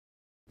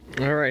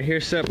All right,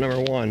 here's setup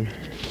number 1.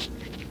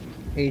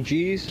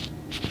 AGs,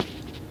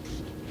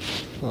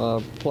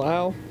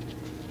 plow,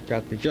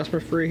 got the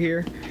adjustment free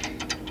here.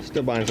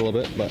 Still binds a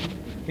little bit, but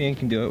you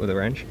can do it with a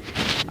wrench.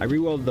 I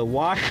re-welded the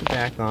wash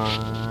back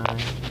on.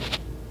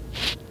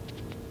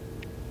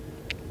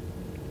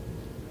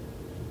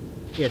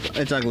 Yeah,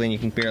 it's ugly and you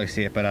can barely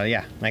see it, but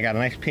yeah, I got a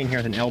nice pin here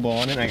with an elbow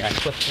on it. I got a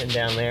clip pin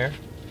down there.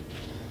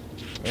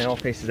 And it all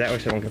faces that way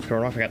so I don't get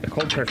thrown off. I got the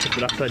cold part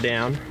flipped upside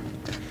down.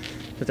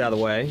 It's out of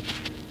the way.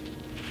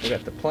 We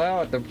got the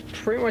plow at the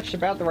pretty much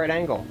about the right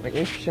angle. Like,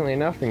 interestingly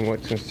enough, and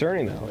what's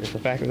concerning though is the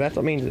fact that that's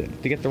what means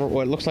to get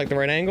what looks like the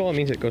right angle. It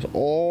means it goes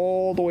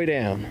all the way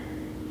down,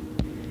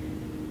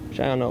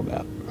 which I don't know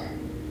about.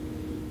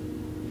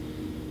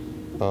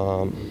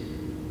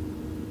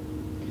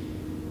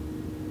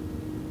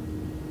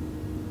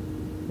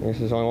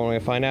 This is the only one way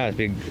to find out.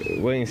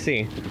 It's waiting to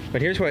see.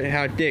 But here's how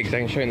it digs. I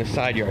can show you in the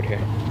side yard here.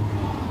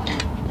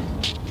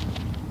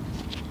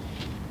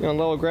 On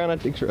level ground,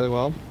 it digs really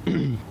well.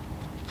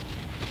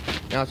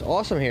 Now what's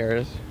awesome here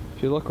is,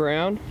 if you look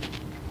around,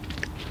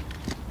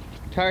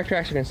 tire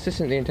tracks are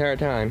consistent the entire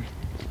time.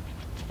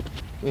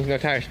 There's no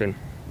tire spin.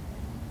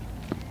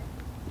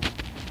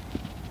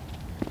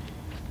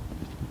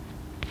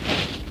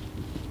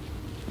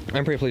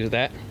 I'm pretty pleased with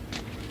that.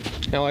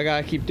 Now what I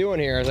gotta keep doing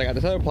here is I got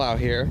this other plow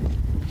here.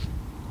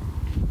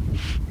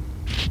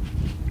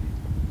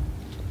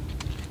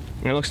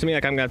 And it looks to me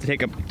like I'm gonna have to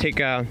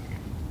take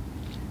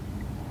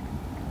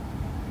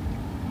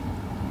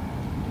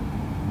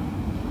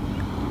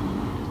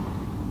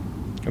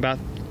about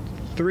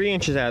 3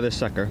 inches out of this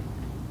sucker.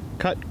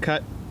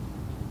 Cut,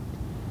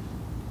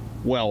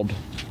 weld.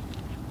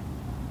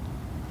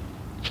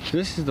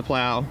 This is the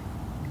plow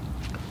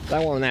that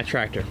I want on that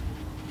tractor.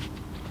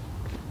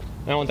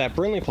 I want that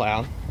Brindley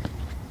plow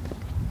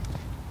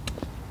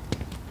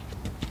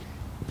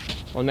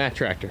on that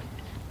tractor.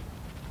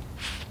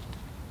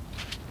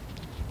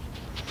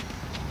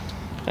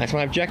 That's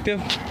my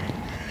objective.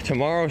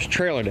 Tomorrow's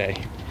trailer day.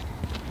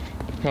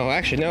 Oh,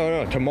 actually,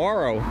 no.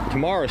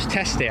 Tomorrow's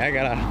test day. I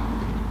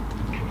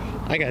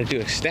gotta do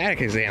a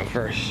static exam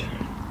first.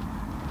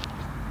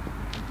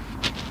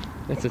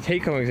 That's a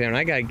take-home exam, and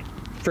I gotta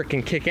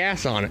frickin' kick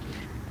ass on it.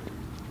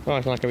 Oh,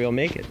 I'm not gonna be able to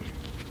make it.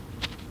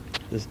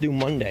 It's due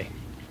Monday.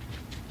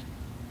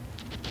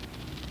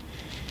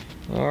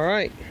 All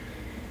right.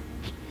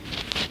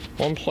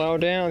 1 plow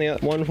down, the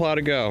other 1 plow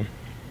to go,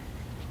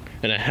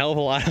 and a hell of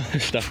a lot of other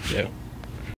stuff to do.